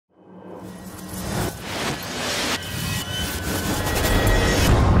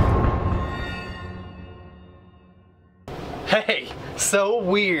so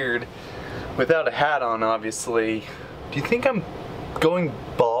weird without a hat on, obviously. Do you think I'm going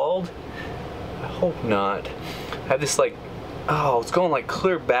bald? I hope not. I have this like, oh, it's going like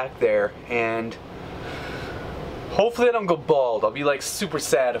clear back there, and hopefully I don't go bald. I'll be like super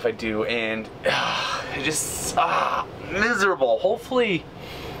sad if I do, and it just, miserable. Hopefully,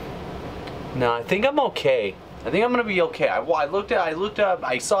 no, I think I'm okay. I think I'm gonna be okay. I looked up,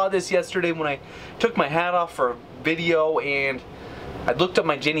 I saw this yesterday when I took my hat off for a video, and I looked up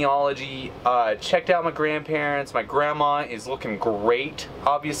my genealogy, checked out my grandparents. My grandma is looking great,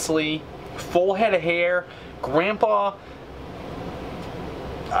 obviously. Full head of hair. Grandpa,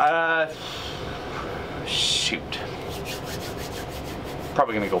 shoot.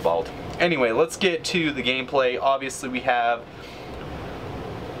 Probably gonna go bald. Anyway, let's get to the gameplay. Obviously we have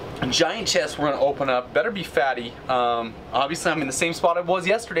a giant chest we're gonna open up. Better be fatty. Obviously I'm in the same spot I was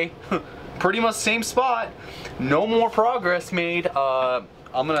yesterday. Pretty much same spot. No more progress made. I'm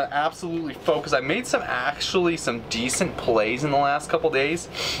gonna absolutely focus. I made some decent plays in the last couple days.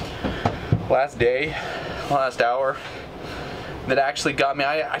 Last day, last hour, that actually got me.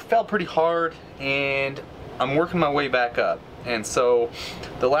 I fell pretty hard, and I'm working my way back up. And so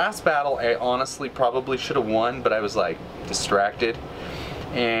the last battle I honestly probably should have won, but I was like distracted.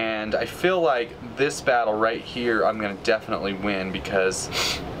 And I feel like this battle right here I'm gonna definitely win, because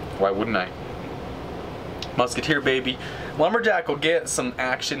why wouldn't I? Musketeer baby. Lumberjack will get some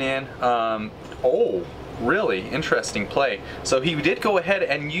action in. Oh, really interesting play. So he did go ahead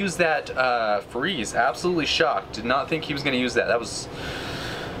and use that freeze. Absolutely shocked. Did not think he was gonna use that. That was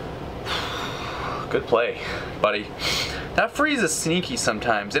good play, buddy. That freeze is sneaky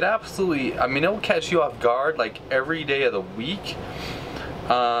sometimes. It absolutely, I mean, it'll catch you off guard like every day of the week.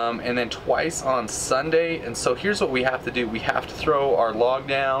 And then twice on Sunday. And so here's what we have to do. We have to throw our log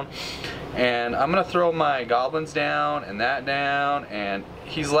down, and I'm gonna throw my goblins down and that down, and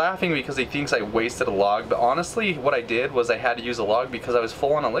he's laughing because he thinks I wasted a log, but honestly what I did was I had to use a log because I was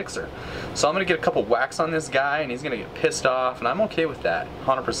full on elixir. So I'm gonna get a couple whacks on this guy, and he's gonna get pissed off, and I'm okay with that,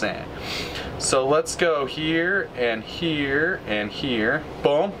 100%. So let's go here and here and here.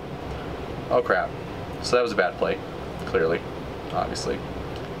 Boom. Oh crap. So that was a bad play, clearly, obviously.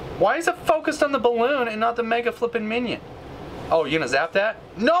 Why is it focused on the balloon and not the mega flippin' minion? Oh, you gonna zap that?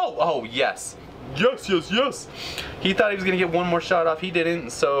 No! Oh, yes. Yes, yes, yes. He thought he was gonna get one more shot off. He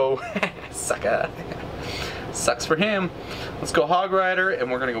didn't, so sucker. Sucks for him. Let's go Hog Rider, and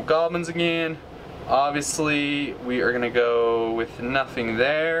we're gonna go Goblins again. Obviously, we are gonna go with nothing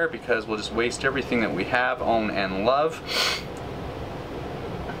there because we'll just waste everything that we have, own, and love.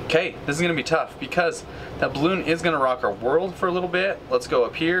 Okay, this is gonna be tough because that balloon is gonna rock our world for a little bit. Let's go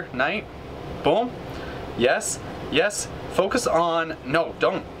up here, Knight. Boom. Yes, yes. Focus on, no,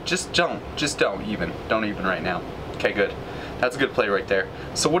 don't even. Don't even right now. Okay, good. That's a good play right there.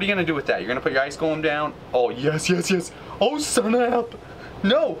 So what are you gonna do with that? You're gonna put your ice golem down? Oh, yes, yes, yes. Oh, snap.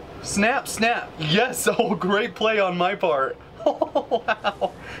 No, snap, snap. Yes, oh, great play on my part. Oh,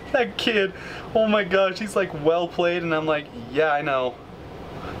 wow. That kid, oh my gosh, he's like well played, and I'm like, yeah, I know.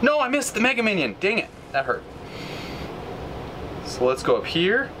 No, I missed the Mega Minion. Dang it, that hurt. So let's go up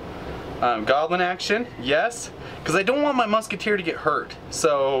here. Goblin action, yes. Because I don't want my Musketeer to get hurt.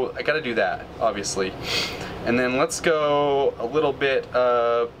 So I gotta do that, obviously. And then let's go a little bit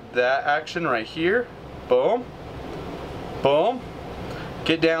of that action right here. Boom. Boom.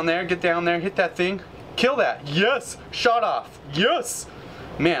 Get down there, hit that thing. Kill that, yes. Shot off, yes.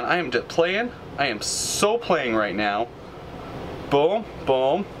 Man, I am playing. I am so playing right now. Boom,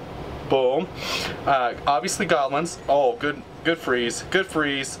 boom, boom. Obviously goblins. Oh, good freeze, good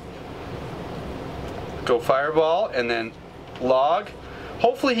freeze. Go fireball and then log.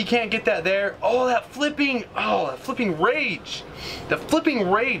 Hopefully he can't get that there. Oh, that flipping rage. The flipping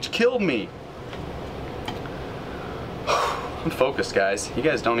rage killed me. I'm focused, guys. You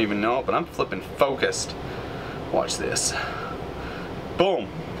guys don't even know it, but I'm flipping focused. Watch this. Boom,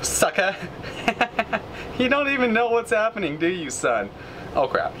 sucker. You don't even know what's happening, do you, son? Oh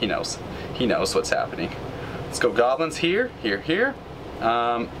crap, he knows. He knows what's happening. Let's go goblins here, here, here.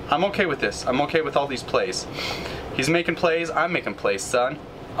 I'm okay with this. I'm okay with all these plays. He's making plays, I'm making plays, son.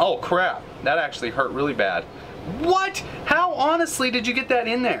 Oh crap, that actually hurt really bad. What? How honestly did you get that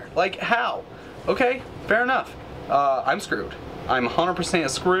in there? Like, how? Okay, fair enough. I'm screwed. I'm 100%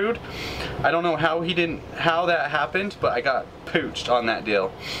 screwed. I don't know how that happened, but I got pooched on that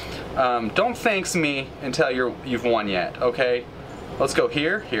deal. Don't thanks me until you've won yet, okay? Let's go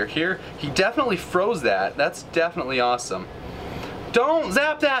here, here, here. He definitely froze that. That's definitely awesome. Don't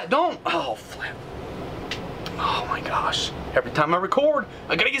zap that, don't. Oh, flip. Oh my gosh. Every time I record,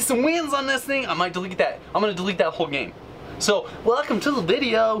 I gotta get some wins on this thing. I might delete that. I'm gonna delete that whole game. So, welcome to the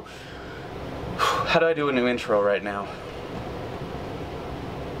video. How do I do a new intro right now?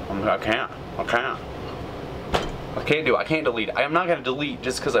 I can't delete. I am not gonna delete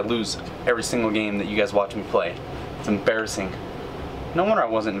just because I lose every single game that you guys watch me play. It's embarrassing. No wonder I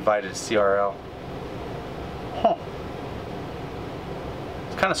wasn't invited to CRL. Huh.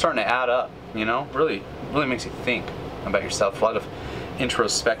 It's kind of starting to add up, you know? Really makes you think about yourself. A lot of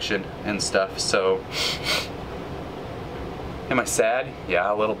introspection and stuff, so. Am I sad? Yeah,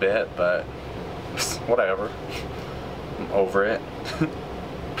 a little bit, but whatever. I'm over it. It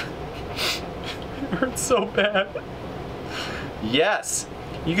hurts so bad. Yes!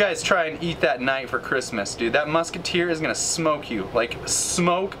 You guys try and eat that night for Christmas, dude. That musketeer is gonna smoke you. Like,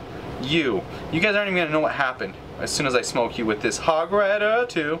 smoke you. You guys aren't even gonna know what happened as soon as I smoke you with this Hog Rider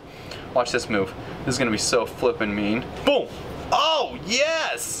 2. Watch this move. This is gonna be so flippin' mean. Boom! Oh,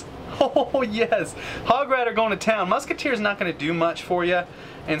 yes! Oh, yes! Hog Rider going to town. Musketeer's not gonna do much for you,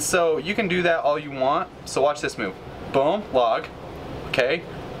 and so you can do that all you want. So watch this move. Boom, log. Okay.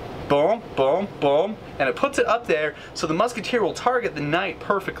 Boom, boom, boom, and it puts it up there so the musketeer will target the knight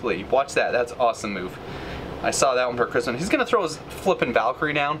perfectly. Watch that, that's an awesome move. I saw that one for Christmas. He's gonna throw his flippin'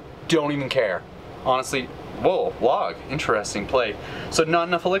 Valkyrie down. Don't even care. Honestly, whoa, log, interesting play. So not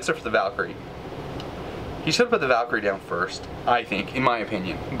enough elixir for the Valkyrie. He should have put the Valkyrie down first, I think, in my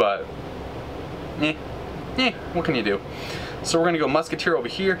opinion, but what can you do? So we're gonna go Musketeer over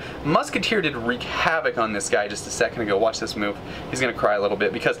here. Musketeer did wreak havoc on this guy just a second ago. Watch this move. He's gonna cry a little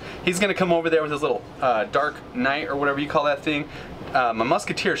bit because he's gonna come over there with his little Dark Knight or whatever you call that thing. My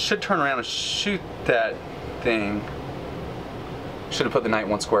Musketeer should turn around and shoot that thing. Should have put the knight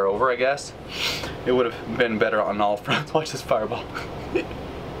one square over, I guess. It would have been better on all fronts. Watch this fireball.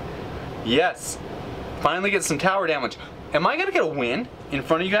 Yes. Finally get some tower damage. Am I gonna get a win in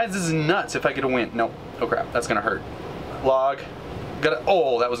front of you guys? This is nuts if I get a win. No. Oh crap, that's gonna hurt. Log.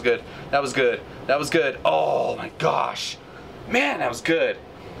 Oh, that was good. That was good. That was good. Oh my gosh. Man, that was good.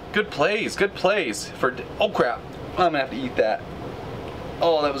 Good plays. Good plays. Oh crap. I'm gonna have to eat that.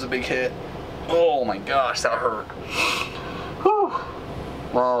 Oh, that was a big hit. Oh my gosh, that hurt. Whew.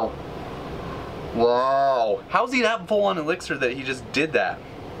 Wow. Wow. How's he that full on elixir that he just did that?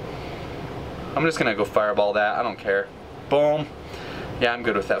 I'm just gonna go fireball that. I don't care. Boom. Yeah, I'm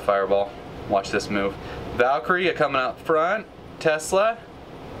good with that fireball. Watch this move. Valkyrie coming out front. Tesla.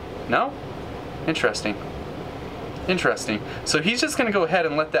 No? Interesting. Interesting. So he's just gonna go ahead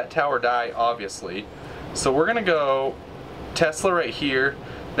and let that tower die, obviously. So we're gonna go Tesla right here.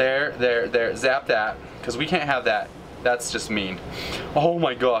 There, there, there. Zap that. Because we can't have that. That's just mean. Oh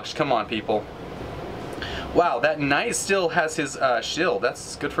my gosh. Come on, people. Wow, that knight still has his shield.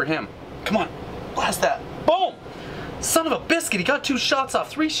 That's good for him. Come on. Blast that. Boom! Son of a biscuit. He got 2 shots off.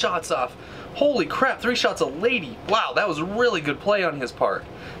 3 shots off. Holy crap, 3 shots a lady. Wow, that was a really good play on his part.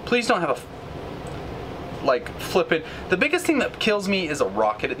 Please don't have a, like, flippin'. The biggest thing that kills me is a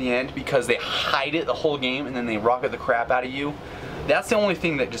rocket at the end because they hide it the whole game and then they rocket the crap out of you. That's the only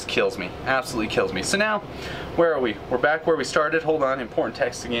thing that just kills me. Absolutely kills me. So now, where are we? We're back where we started. Hold on, important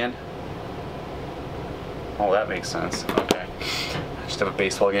text again. Oh, that makes sense. Okay. I just have a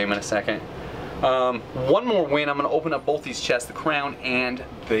baseball game in a second. One more win. I'm going to open up both these chests, the crown and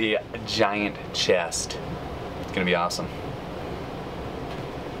the giant chest. It's going to be awesome.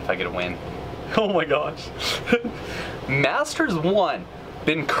 If I get a win. Oh my gosh. Masters 1.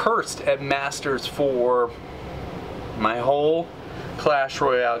 Been cursed at Masters for my whole Clash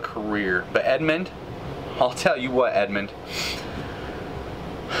Royale career. But Edmund, I'll tell you what, Edmund.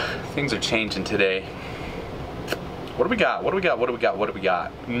 Things are changing today. What do we got? What do we got? What do we got? What do we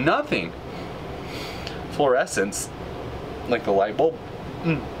got? Nothing. Fluorescence, like the light bulb.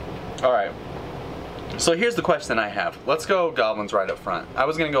 Alright, so here's the question I have. Let's go goblins right up front. I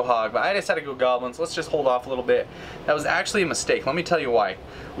was gonna go hog, but I decided to go goblins. Let's just hold off a little bit. That was actually a mistake. Let me tell you why.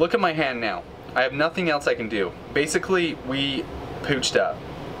 Look at my hand now. I have nothing else I can do. Basically, we pooched up.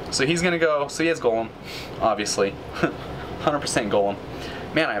 So he's gonna go, so he has golem, obviously. 100% golem.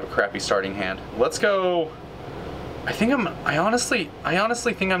 Man, I have a crappy starting hand. Let's go. I honestly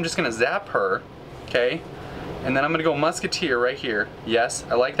think I'm just gonna zap her. Okay, and then I'm gonna go musketeer right here. Yes,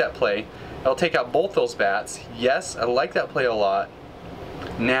 I like that play. I'll take out both those bats. Yes, I like that play a lot.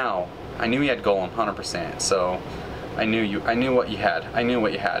 Now, I knew he had golem 100%, so I knew what you had. I knew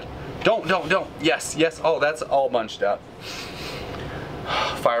what you had. Don't. Yes, yes. Oh, that's all bunched up.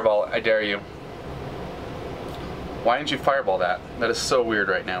 Fireball, I dare you. Why didn't you fireball that? That is so weird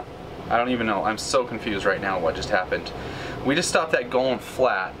right now. I don't even know. I'm so confused right now what just happened. We just stopped that golem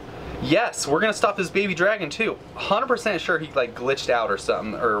flat. Yes, we're gonna stop this baby dragon too. 100% sure he like glitched out or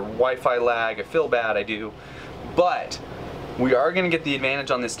something, or Wi-Fi lag. I feel bad, I do. But We are going to get the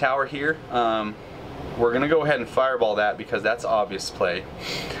advantage on this tower here. We're going to go ahead and fireball that because that's obvious play.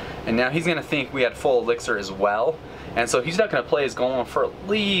 And now he's going to think we had full elixir as well. And so he's not going to play his golem for at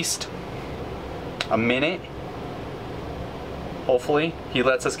least a minute. Hopefully he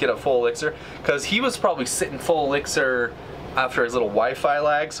lets us get a full elixir, because he was probably sitting full elixir after his little Wi-Fi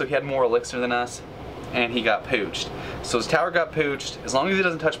lag, so he had more elixir than us, and he got pooched. So his tower got pooched. As long as he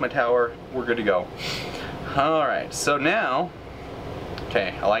doesn't touch my tower, we're good to go. Alright, so now,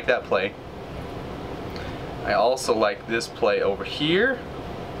 okay, I like that play. I also like this play over here.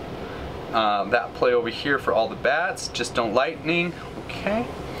 That play over here for all the bats. Just don't lightning. Okay.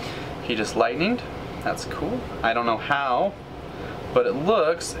 He just lightninged. That's cool. I don't know how, but it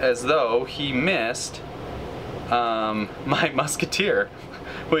looks as though he missed my musketeer,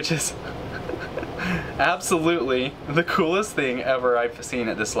 which is absolutely the coolest thing ever I've seen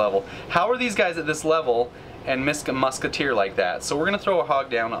at this level. How are these guys at this level and miss a musketeer like that? So we're gonna throw a hog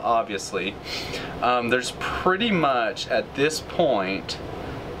down, obviously. There's pretty much at this point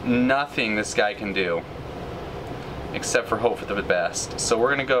nothing this guy can do except for hope for the best. So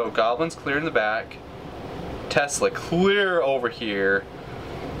we're gonna go goblins clear in the back, Tesla clear over here,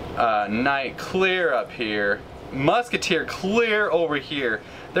 knight clear up here, musketeer clear over here.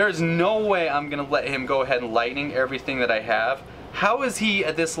 There is no way I'm gonna let him go ahead and lightning everything that I have. How is he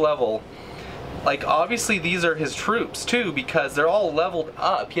at this level? Like, obviously these are his troops too, because they're all leveled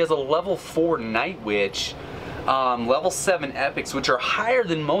up. He has a level 4 Night Witch, level 7 epics, which are higher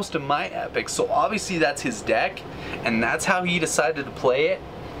than most of my epics, so obviously that's his deck, and that's how he decided to play it.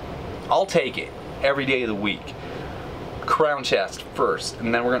 I'll take it every day of the week. Crown chest first,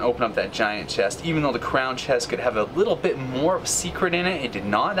 and then we're gonna open up that giant chest. Even though the crown chest could have a little bit more of a secret in it, it did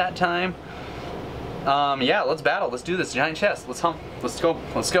not that time. Yeah, let's battle. Let's do this giant chest. Let's hump. Let's go.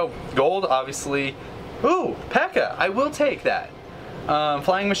 Let's go. Gold, obviously. Ooh, P.E.K.K.A. I will take that.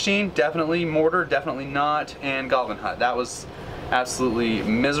 Flying machine, definitely. Mortar, definitely not. And Goblin Hut. That was absolutely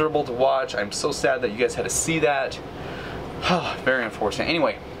miserable to watch. I'm so sad that you guys had to see that. Very unfortunate.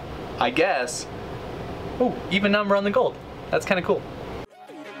 Anyway, I guess. Ooh, even number on the gold. That's kind of cool.